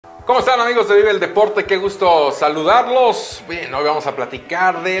¿Cómo están, amigos de ViBE el Deporte? Qué gusto saludarlos. Bien, hoy vamos a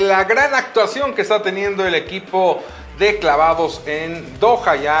platicar de la gran actuación que está teniendo el equipo de clavados en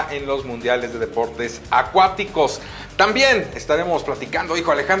Doha, ya en los mundiales de deportes acuáticos. También estaremos platicando,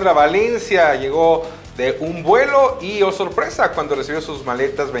 Alejandra Valencia llegó de un vuelo y, oh sorpresa, cuando recibió sus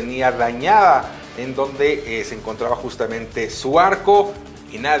maletas venía dañada, en donde se encontraba justamente su arco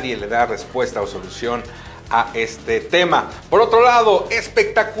y nadie le da respuesta o solución a este tema. Por otro lado,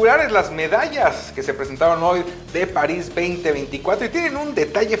 espectaculares las medallas que se presentaron hoy de París 2024 y tienen un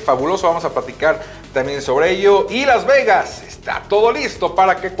detalle fabuloso, vamos a platicar también sobre ello. Y Las Vegas está todo listo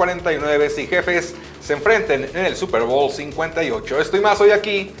para que 49 y jefes se enfrenten en el Super Bowl 58. Esto y más hoy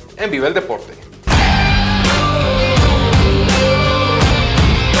aquí en ViBE el Deporte.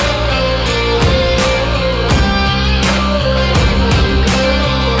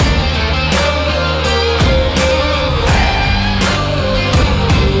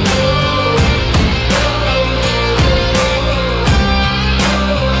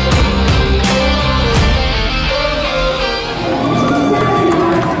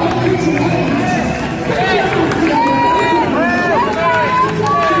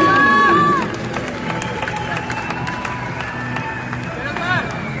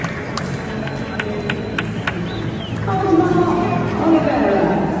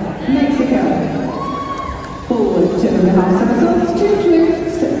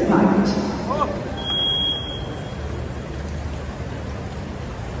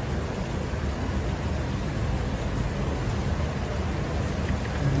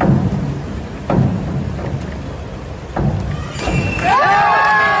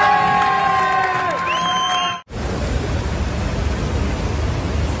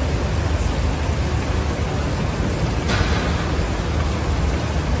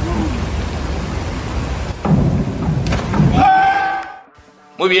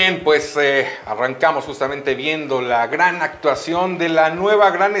 Muy bien, pues arrancamos justamente viendo la gran actuación de la nueva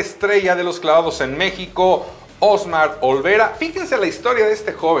gran estrella de los clavados en México, Osmar Olvera. Fíjense la historia de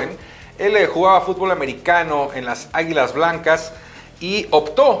este joven. Él jugaba fútbol americano en las Águilas Blancas y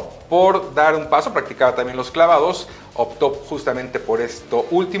optó por dar un paso, practicaba también los clavados, optó justamente por esto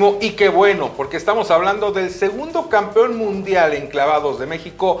último, y qué bueno, porque estamos hablando del segundo campeón mundial en clavados de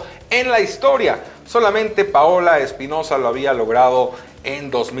México en la historia. Solamente Paola Espinosa lo había logrado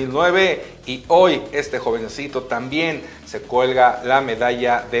en 2009 y hoy este jovencito también se cuelga la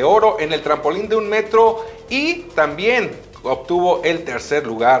medalla de oro en el trampolín de 1 metro y también obtuvo el tercer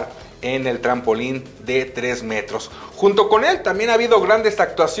lugar en el trampolín de 3 metros. Junto con él también ha habido grandes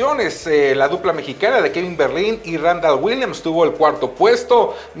actuaciones. La dupla mexicana de Kevin Berlín y Randall Williams tuvo el 4º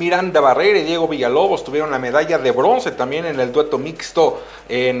puesto. Miranda Barrera y Diego Villalobos tuvieron la medalla de bronce también en el dueto mixto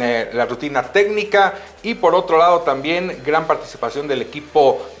en la rutina técnica. Y por otro lado también gran participación del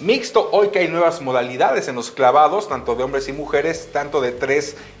equipo mixto. Hoy que hay nuevas modalidades en los clavados, tanto de hombres y mujeres, tanto de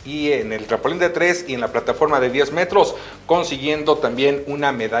 3 y en el trampolín de 3 y en la plataforma de 10 metros, consiguiendo también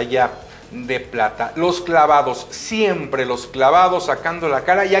una medalla de plata. Los clavados, siempre los clavados sacando la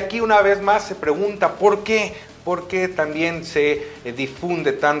cara, y aquí una vez más se pregunta ¿por qué? ¿Por qué también se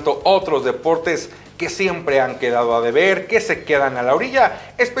difunde tanto otros deportes que siempre han quedado a deber, que se quedan a la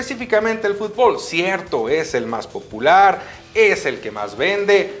orilla? Específicamente el fútbol, cierto, es el más popular, es el que más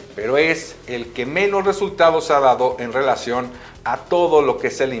vende, pero es el que menos resultados ha dado en relación a todo lo que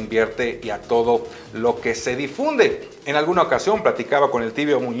se le invierte y a todo lo que se difunde. En alguna ocasión platicaba con el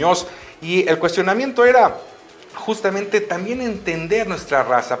Tibio Muñoz y el cuestionamiento era justamente también entender nuestra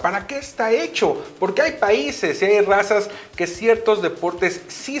raza, ¿para qué está hecho? Porque hay países y hay razas que ciertos deportes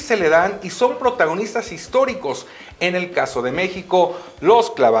sí se le dan y son protagonistas históricos. En el caso de México,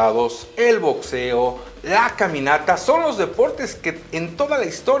 los clavados, el boxeo, la caminata son los deportes que en toda la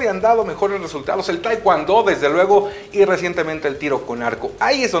historia han dado mejores resultados. El taekwondo, desde luego, y recientemente el tiro con arco.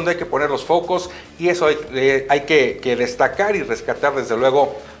 Ahí es donde hay que poner los focos y eso hay que destacar y rescatar, desde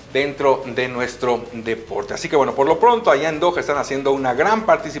luego, dentro de nuestro deporte. Así que bueno, por lo pronto allá en Doha están haciendo una gran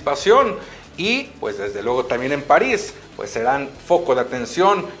participación y pues desde luego también en París pues serán foco de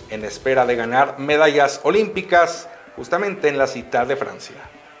atención en espera de ganar medallas olímpicas justamente en la cita de Francia.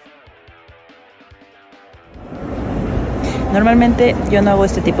 Normalmente yo no hago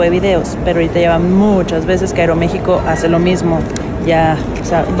este tipo de videos, pero ahorita ya van muchas veces que Aeroméxico hace lo mismo. Ya, o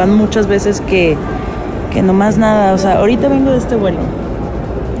sea, van muchas veces que nomás nada, o sea, ahorita vengo de este vuelo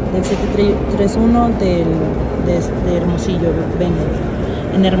del 731 de Hermosillo, vengo.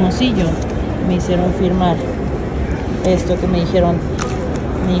 En Hermosillo me hicieron firmar esto que me dijeron,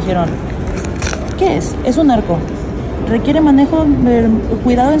 ¿qué es? Es un arco. ¿Requiere manejo,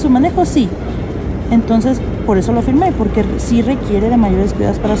 cuidado en su manejo? Sí. Entonces, por eso lo firmé, porque sí requiere de mayores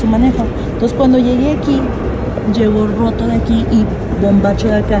cuidados para su manejo. Entonces, cuando llegué aquí, llegó roto de aquí y bombacho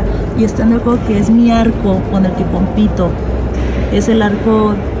de acá. Y están de acuerdo que es mi arco con el que compito. Es el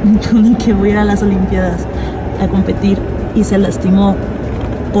arco con el que voy a ir a las Olimpiadas a competir y se lastimó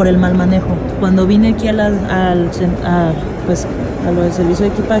por el mal manejo. Cuando vine aquí a lo del servicio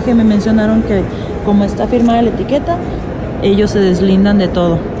de equipaje, me mencionaron que como está firmada la etiqueta, ellos se deslindan de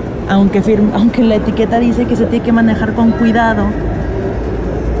todo. Aunque la etiqueta dice que se tiene que manejar con cuidado,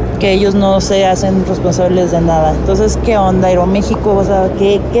 que ellos no se hacen responsables de nada. Entonces, ¿qué onda, Aeroméxico? O sea,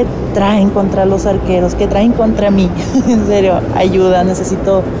 ¿qué traen contra los arqueros? ¿Qué traen contra mí? En serio, ayuda,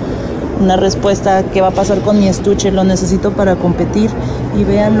 necesito una respuesta. ¿Qué va a pasar con mi estuche? Lo necesito para competir. Y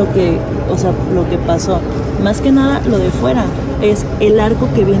vean lo que pasó. Más que nada, lo de fuera es el arco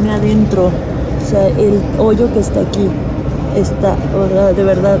que viene adentro. O sea, el hoyo que está aquí. De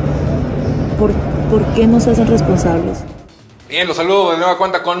verdad, ¿por qué no se hacen responsables? Bien, los saludo de nueva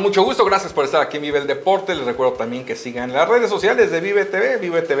cuenta con mucho gusto. Gracias por estar aquí en ViBE el Deporte. Les recuerdo también que sigan las redes sociales de ViBE TV,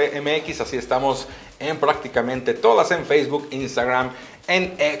 ViBE TV MX. Así estamos en prácticamente todas, en Facebook, Instagram,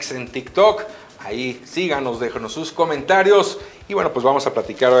 en X, en TikTok. Ahí síganos, déjenos sus comentarios. Y bueno, pues vamos a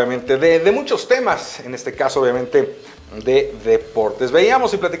platicar obviamente de muchos temas. En este caso, obviamente, de deportes.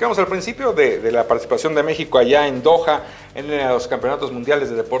 Veíamos y platicamos al principio de la participación de México allá en Doha en los campeonatos mundiales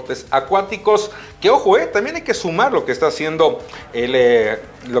de deportes acuáticos, que ojo, también hay que sumar lo que está haciendo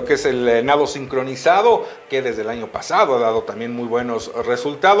lo que es el nado sincronizado, que desde el año pasado ha dado también muy buenos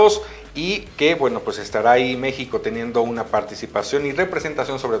resultados y que bueno, pues estará ahí México teniendo una participación y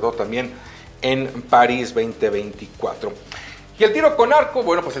representación, sobre todo también en París 2024. Y el tiro con arco,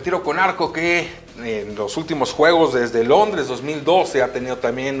 bueno, pues el tiro con arco que en los últimos Juegos desde Londres 2012 ha tenido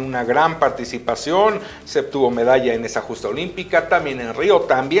también una gran participación, se obtuvo medalla en esa justa olímpica, también en Río,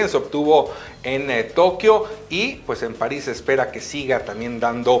 también se obtuvo en Tokio y pues en París se espera que siga también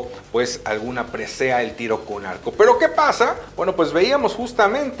dando pues alguna presea el tiro con arco. Pero ¿qué pasa? Bueno, pues veíamos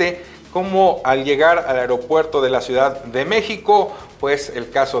justamente cómo al llegar al aeropuerto de la Ciudad de México, pues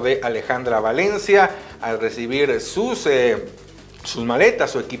el caso de Alejandra Valencia, al recibir sus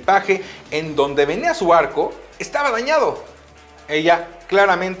maletas, su equipaje, en donde venía su arco, estaba dañado. Ella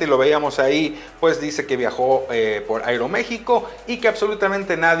claramente, lo veíamos ahí, pues dice que viajó por Aeroméxico y que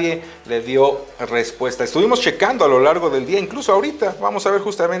absolutamente nadie le dio respuesta. Estuvimos checando a lo largo del día, incluso ahorita vamos a ver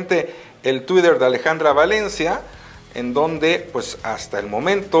justamente el Twitter de Alejandra Valencia, en donde pues hasta el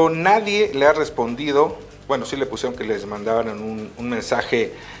momento nadie le ha respondido. Bueno, sí le pusieron que les mandaban un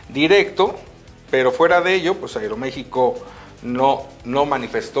mensaje directo, pero fuera de ello, pues Aeroméxico no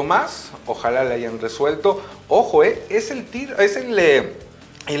manifestó más. Ojalá le hayan resuelto. Ojo, es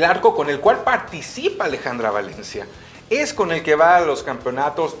el arco con el cual participa Alejandra Valencia. Es con el que va a los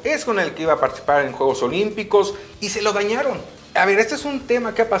campeonatos, es con el que iba a participar en Juegos Olímpicos y se lo dañaron. A ver, este es un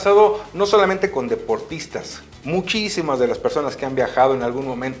tema que ha pasado no solamente con deportistas. Muchísimas de las personas que han viajado en algún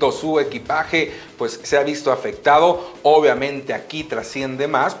momento, su equipaje pues se ha visto afectado. Obviamente aquí trasciende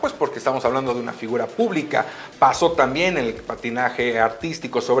más, pues porque estamos hablando de una figura pública. Pasó también en el patinaje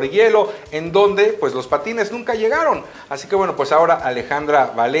artístico sobre hielo, en donde pues los patines nunca llegaron. Así que bueno, pues ahora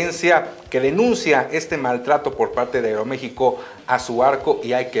Alejandra Valencia, que denuncia este maltrato por parte de Aeroméxico a su arco,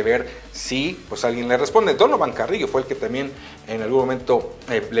 y hay que ver si pues alguien le responde. Donovan Carrillo fue el que también en algún momento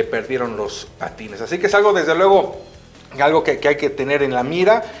le perdieron los patines. Así que es algo, desde luego, algo que hay que tener en la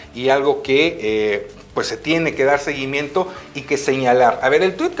mira y algo que pues se tiene que dar seguimiento y que señalar. A ver,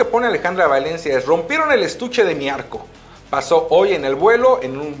 el tuit que pone Alejandra Valencia es: rompieron el estuche de mi arco. Pasó hoy en el vuelo,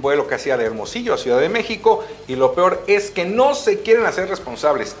 en un vuelo que hacía de Hermosillo a Ciudad de México, y lo peor es que no se quieren hacer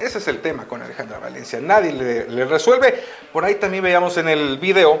responsables. Ese es el tema con Alejandra Valencia, nadie le resuelve. Por ahí también veíamos en el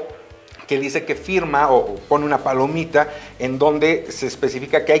video que dice que firma o pone una palomita en donde se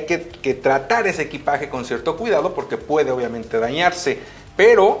especifica que hay que tratar ese equipaje con cierto cuidado porque puede obviamente dañarse,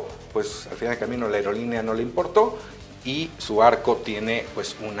 pero pues al final del camino la aerolínea no le importó y su arco tiene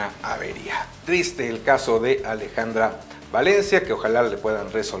pues una avería. Triste el caso de Alejandra Valencia, que ojalá le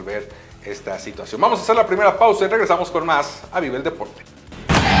puedan resolver esta situación. Vamos a hacer la primera pausa y regresamos con más a ViBE el Deporte.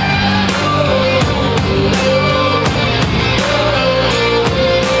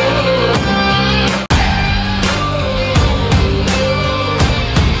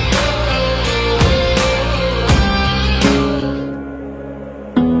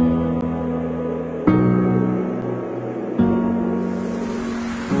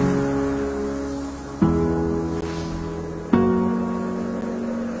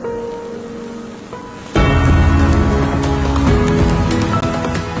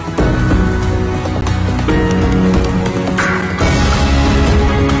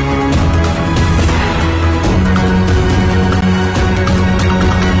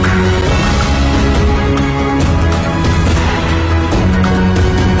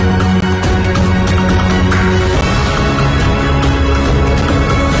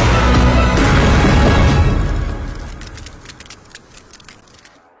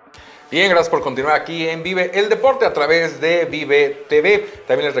 Bien, gracias por continuar aquí en Vive el Deporte a través de ViBE TV.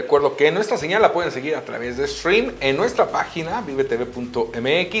 También les recuerdo que nuestra señal la pueden seguir a través de stream en nuestra página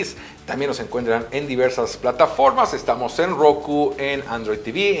vivetv.mx. También nos encuentran en diversas plataformas. Estamos en Roku, en Android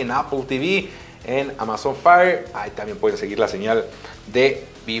TV, en Apple TV, en Amazon Fire. Ahí también pueden seguir la señal de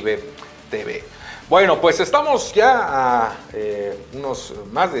ViBE TV. Bueno, pues estamos ya a unos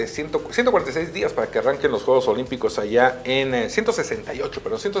más de 146 días para que arranquen los Juegos Olímpicos allá en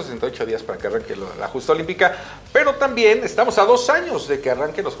 168 días para que arranque la justa olímpica, pero también estamos a 2 años de que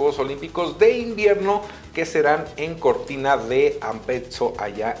arranquen los Juegos Olímpicos de invierno que serán en Cortina de Ampezzo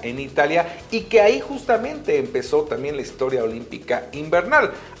allá en Italia y que ahí justamente empezó también la historia olímpica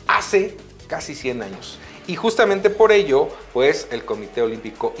invernal hace casi 100 años. Y justamente por ello, pues el Comité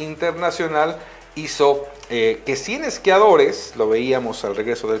Olímpico Internacional hizo que 100 esquiadores, lo veíamos al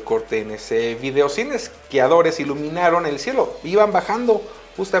regreso del corte en ese video, 100 esquiadores iluminaron el cielo, iban bajando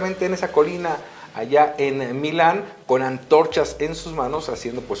justamente en esa colina allá en Milán con antorchas en sus manos,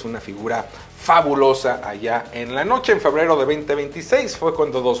 haciendo pues una figura fabulosa allá en la noche. En febrero de 2026 fue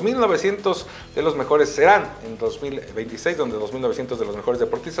cuando 2.900 de los mejores serán, en 2026 donde 2.900 de los mejores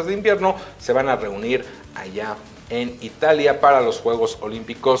deportistas de invierno se van a reunir allá en Italia para los Juegos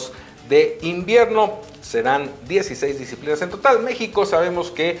Olímpicos de invierno. Serán 16 disciplinas en total. México sabemos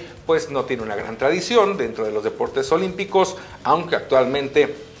que pues no tiene una gran tradición dentro de los deportes olímpicos, aunque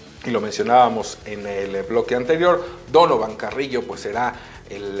actualmente, y lo mencionábamos en el bloque anterior, Donovan Carrillo pues será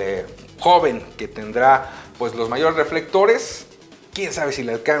el joven que tendrá pues los mayores reflectores. Quién sabe si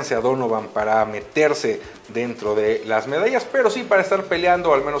le alcance a Donovan para meterse dentro de las medallas, pero sí para estar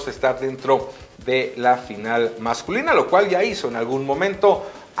peleando, o al menos estar dentro de la final masculina, lo cual ya hizo en algún momento.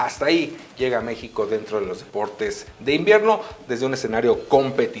 Hasta ahí llega México dentro de los deportes de invierno desde un escenario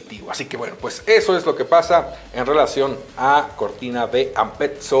competitivo. Así que bueno, pues eso es lo que pasa en relación a Cortina de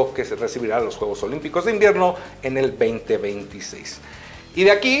Ampezzo, que se recibirá los Juegos Olímpicos de invierno en el 2026. Y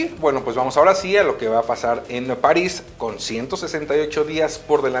de aquí, bueno, pues vamos ahora sí a lo que va a pasar en París con 168 días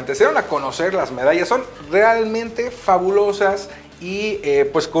por delante. Se van a conocer las medallas, son realmente fabulosas y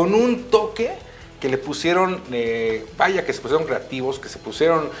pues con un toque que le pusieron, vaya que se pusieron creativos, que se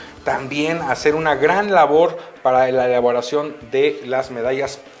pusieron también a hacer una gran labor para la elaboración de las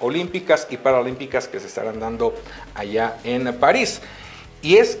medallas olímpicas y paralímpicas que se estarán dando allá en París.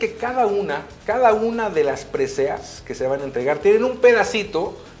 Y es que cada una de las preseas que se van a entregar tienen un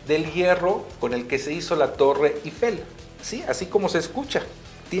pedacito del hierro con el que se hizo la Torre Eiffel, ¿sí? Así como se escucha,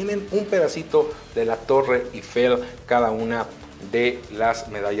 tienen un pedacito de la Torre Eiffel cada una de las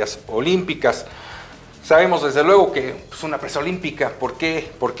medallas olímpicas. Sabemos desde luego que es una presa olímpica. ¿Por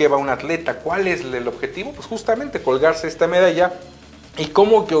qué va un atleta? ¿Cuál es el objetivo? Pues justamente colgarse esta medalla. ¿Y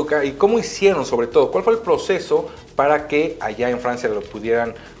cómo hicieron sobre todo? ¿Cuál fue el proceso para que allá en Francia lo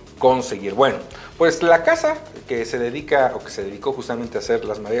pudieran conseguir? Bueno, pues la casa que se dedicó justamente a hacer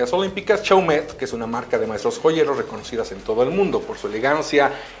las medallas olímpicas, Chaumet, que es una marca de maestros joyeros reconocidas en todo el mundo por su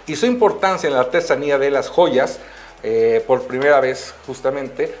elegancia y su importancia en la artesanía de las joyas, por primera vez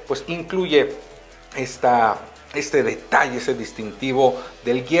justamente, pues incluye este detalle, ese distintivo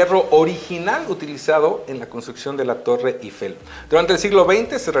del hierro original utilizado en la construcción de la Torre Eiffel. Durante el siglo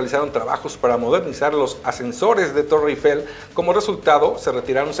XX se realizaron trabajos para modernizar los ascensores de Torre Eiffel. Como resultado, se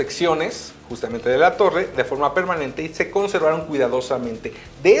retiraron secciones justamente de la torre de forma permanente y se conservaron cuidadosamente.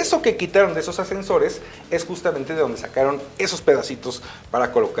 De eso que quitaron de esos ascensores es justamente de donde sacaron esos pedacitos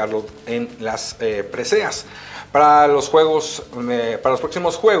para colocarlo en las preseas. Para los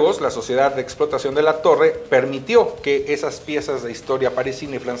próximos juegos, la Sociedad de Explotación de la Torre permitió que esas piezas de historia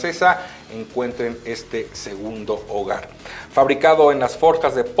parisina y francesa encuentren este segundo hogar. Fabricado en las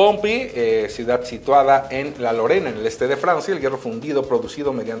forjas de Pompey, ciudad situada en la Lorena, en el este de Francia, el hierro fundido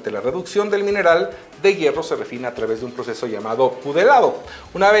producido mediante la reducción del mineral de hierro se refina a través de un proceso llamado pudelado.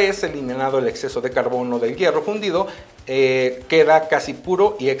 Una vez eliminado el exceso de carbono del hierro fundido, queda casi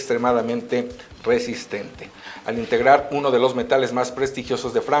puro y extremadamente resistente. Al integrar uno de los metales más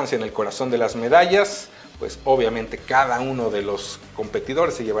prestigiosos de Francia en el corazón de las medallas, pues obviamente cada uno de los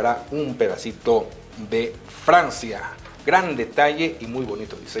competidores se llevará un pedacito de Francia. Gran detalle y muy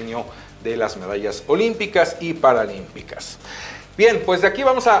bonito diseño de las medallas olímpicas y paralímpicas. Bien, pues de aquí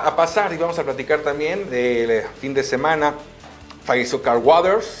vamos a pasar y vamos a platicar también del fin de semana. Falleció Carl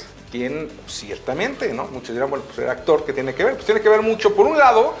Weathers, quien ciertamente, ¿no? Muchos dirán, bueno, pues era actor, ¿qué tiene que ver? Pues tiene que ver mucho, por un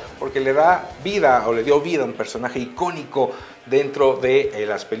lado, porque le da vida o le dio vida a un personaje icónico dentro de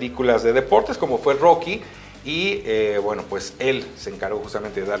las películas de deportes, como fue Rocky, y bueno, pues él se encargó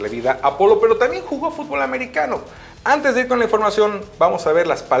justamente de darle vida a Apolo, pero también jugó fútbol americano. Antes de ir con la información, vamos a ver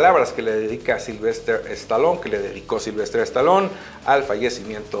las palabras que le dedica Sylvester Stallone, que le dedicó Sylvester Stallone al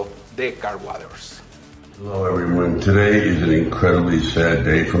fallecimiento de Carl Weathers. Hello everyone, today is an incredibly sad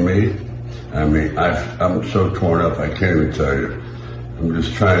day for me. I mean, I'm so torn up, I can't even tell you. I'm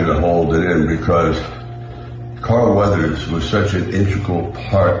just trying to hold it in because Carl Weathers was such an integral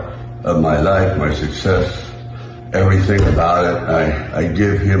part of my life, my success, everything about it. I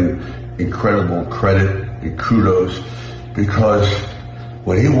give him incredible credit and kudos because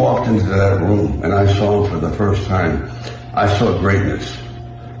when he walked into that room and I saw him for the first time, I saw greatness,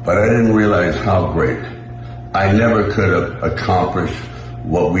 but I didn't realize how great. I never could have accomplished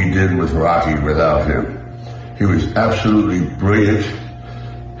what we did with Rocky without him. He was absolutely brilliant.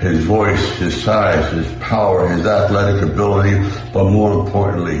 His voice, his size, his power, his athletic ability, but more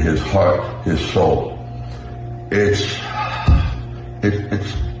importantly, his heart, his soul. It's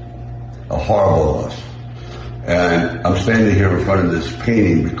a horrible loss. And I'm standing here in front of this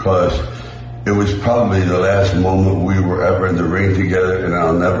painting because it was probably the last moment we were ever in the ring together, and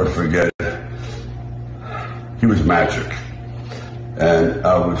I'll never forget it. He was magic. And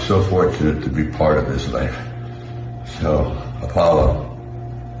I was so fortunate to be part of his life. So, Apollo,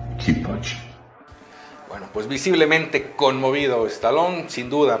 keep punching. Bueno, pues visiblemente conmovido Stallone, sin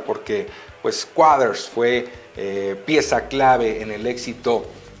duda, porque pues Weathers fue pieza clave en el éxito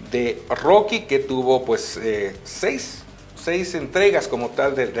de Rocky, que tuvo pues seis entregas como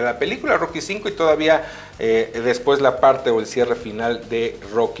tal de la película Rocky 5 y todavía después la parte o el cierre final de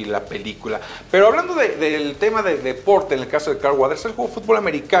Rocky, la película. Pero hablando del tema de deporte, en el caso de Carl Weathers, él jugó fútbol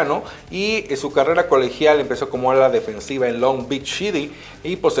americano y su carrera colegial empezó como ala defensiva en Long Beach City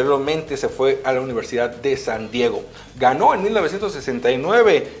y posteriormente se fue a la Universidad de San Diego. Ganó en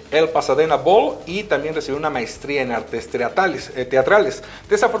 1969 el Pasadena Bowl y también recibió una maestría en artes teatrales.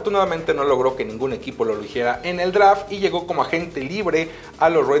 Desafortunadamente no logró que ningún equipo lo eligiera en el draft y llegó como agente libre a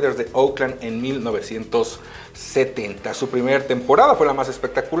los Raiders de Oakland en 1970. Su primera temporada fue la más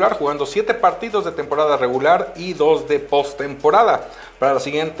espectacular, jugando 7 partidos de temporada regular y 2 de postemporada. Para la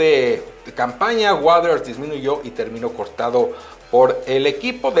siguiente campaña, Weathers disminuyó y terminó cortado por el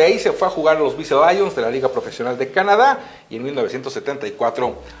equipo. De ahí se fue a jugar a los ViBE Lions de la Liga Profesional de Canadá y en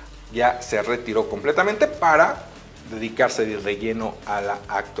 1974 ya se retiró completamente para dedicarse de lleno a la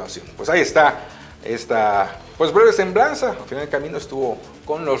actuación. Pues ahí está esta pues breve semblanza. Al final del camino estuvo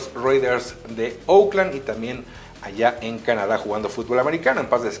con los Raiders de Oakland y también allá en Canadá jugando fútbol americano. En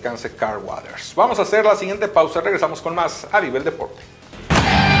paz descanse Carl Weathers. Vamos a hacer la siguiente pausa, regresamos con más a ViBE el Deporte.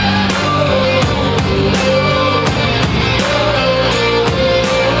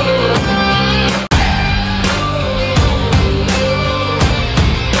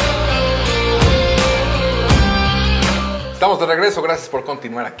 Estamos de regreso, gracias por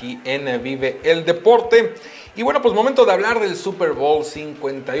continuar aquí en ViBE el Deporte. Y bueno, pues momento de hablar del Super Bowl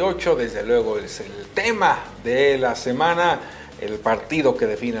 58, desde luego es el tema de la semana, el partido que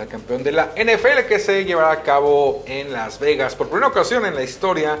define al campeón de la NFL que se llevará a cabo en Las Vegas, por primera ocasión en la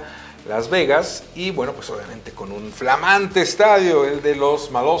historia, Las Vegas, y bueno, pues obviamente con un flamante estadio, el de los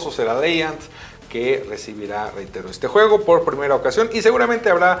malosos, el Allianz, que recibirá, reitero, este juego por primera ocasión y seguramente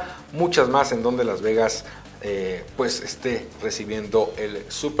habrá muchas más en donde Las Vegas pues esté recibiendo el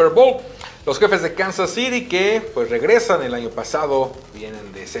Super Bowl. Los Jefes de Kansas City, que pues regresan el año pasado,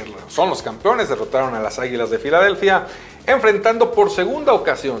 son los campeones, derrotaron a las Águilas de Filadelfia, enfrentando por segunda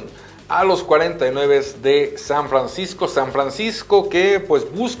ocasión a los 49 de San Francisco. San Francisco que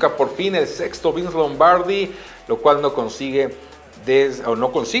pues busca por fin el sexto Vince Lombardi, lo cual no consigue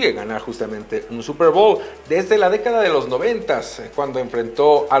ganar justamente un Super Bowl desde la década de los 90, cuando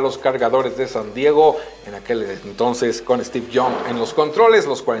enfrentó a los Cargadores de San Diego, en aquel entonces con Steve Young en los controles.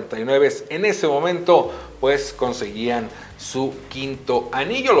 Los 49 en ese momento pues conseguían su quinto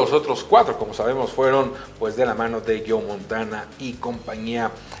anillo. Los otros 4, como sabemos, fueron pues de la mano de Joe Montana y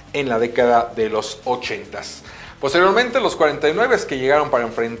compañía en la década de los 80s. Posteriormente los 49 que llegaron para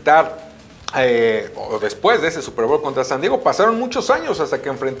enfrentar o después de ese Super Bowl contra San Diego, pasaron muchos años hasta que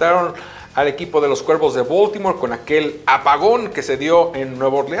enfrentaron al equipo de los Cuervos de Baltimore con aquel apagón que se dio en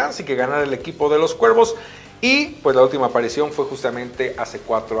Nueva Orleans y que ganara el equipo de los Cuervos. Y pues la última aparición fue justamente hace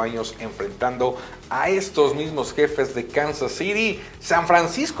 4 años enfrentando a estos mismos Jefes de Kansas City. San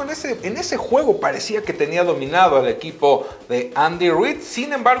Francisco en ese juego parecía que tenía dominado al equipo de Andy Reid.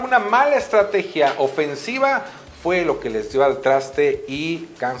 Sin embargo, una mala estrategia ofensiva fue lo que les dio al traste y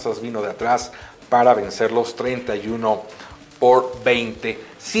Kansas vino de atrás para vencerlos 31-20.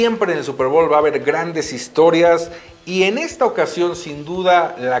 Siempre en el Super Bowl va a haber grandes historias y en esta ocasión sin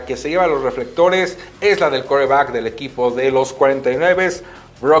duda la que se lleva los reflectores es la del quarterback del equipo de los 49,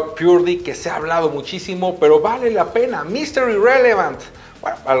 Brock Purdy, que se ha hablado muchísimo, pero vale la pena. Mr. Irrelevant.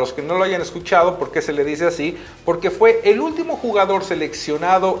 Bueno, a los que no lo hayan escuchado, ¿por qué se le dice así? Porque fue el último jugador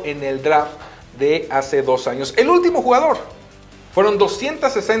seleccionado en el draft de hace 2 años. El último jugador. Fueron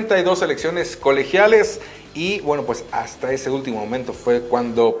 262 selecciones colegiales y bueno, pues hasta ese último momento fue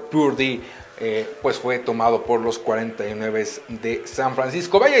cuando Purdy pues fue tomado por los 49 de San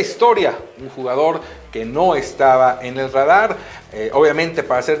Francisco. Vaya historia, un jugador que no estaba en el radar, obviamente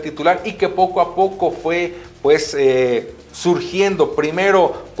para ser titular, y que poco a poco fue pues surgiendo,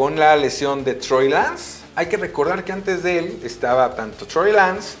 primero con la lesión de Troy Lance. Hay que recordar que antes de él estaba tanto Troy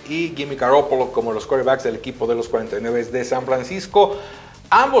Lance y Jimmy Garoppolo como los quarterbacks del equipo de los 49 de San Francisco.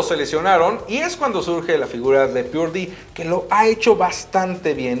 Ambos se lesionaron y es cuando surge la figura de Purdy, que lo ha hecho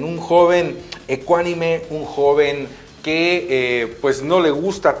bastante bien. Un joven ecuánime, un joven que pues no le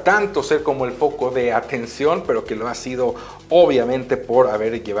gusta tanto ser como el foco de atención, pero que lo ha sido obviamente por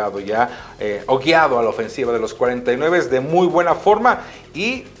haber llevado ya o guiado a la ofensiva de los 49 de muy buena forma,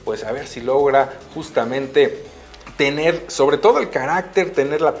 y pues a ver si logra justamente tener sobre todo el carácter,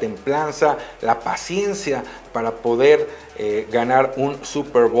 tener la templanza, la paciencia para poder ganar un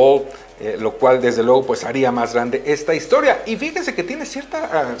Super Bowl, lo cual desde luego pues haría más grande esta historia. Y fíjense que tiene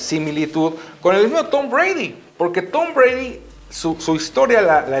cierta similitud con el mismo Tom Brady, porque Tom Brady su historia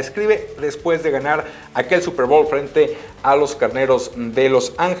la escribe después de ganar aquel Super Bowl frente a los Carneros de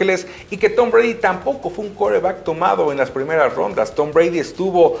Los Ángeles, y que Tom Brady tampoco fue un quarterback tomado en las primeras rondas. Tom Brady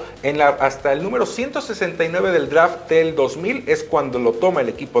estuvo hasta el número 169 del draft del 2000, es cuando lo toma el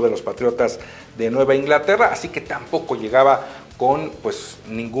equipo de los Patriotas de Nueva Inglaterra, así que tampoco llegaba con pues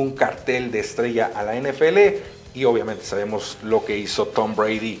ningún cartel de estrella a la NFL, y obviamente sabemos lo que hizo Tom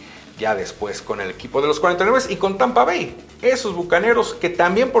Brady ya después con el equipo de los 49 y con Tampa Bay. Esos bucaneros que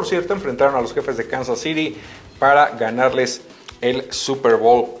también, por cierto, enfrentaron a los Jefes de Kansas City para ganarles el Super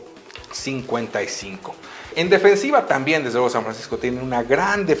Bowl 55. En defensiva también, desde luego, San Francisco tiene una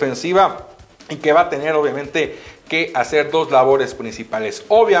gran defensiva y que va a tener obviamente que hacer 2 labores principales.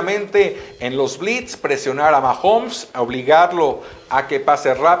 Obviamente en los blitz, presionar a Mahomes, obligarlo a que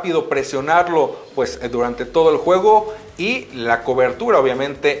pase rápido, presionarlo pues durante todo el juego, y la cobertura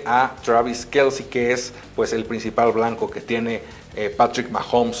obviamente a Travis Kelce, que es pues el principal blanco que tiene Patrick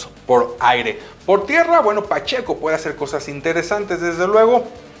Mahomes por aire. Por tierra, bueno, Pacheco puede hacer cosas interesantes desde luego,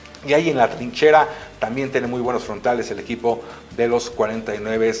 y ahí en la trinchera también tiene muy buenos frontales el equipo de los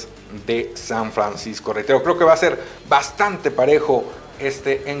 49 de San Francisco. Reitero, creo que va a ser bastante parejo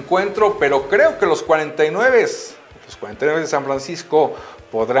este encuentro, pero creo que los 49 de San Francisco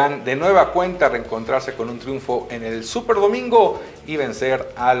podrán de nueva cuenta reencontrarse con un triunfo en el Super Domingo y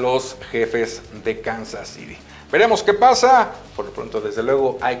vencer a los Jefes de Kansas City. Veremos qué pasa. Por lo pronto, desde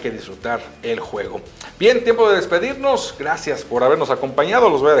luego, hay que disfrutar el juego. Bien, tiempo de despedirnos. Gracias por habernos acompañado.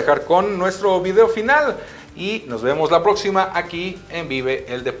 Los voy a dejar con nuestro video final y nos vemos la próxima aquí en Vive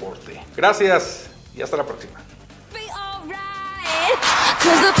el Deporte. Gracias y hasta la próxima.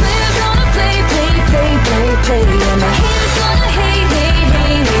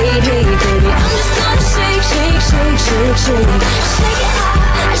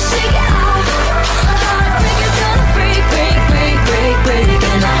 Shake it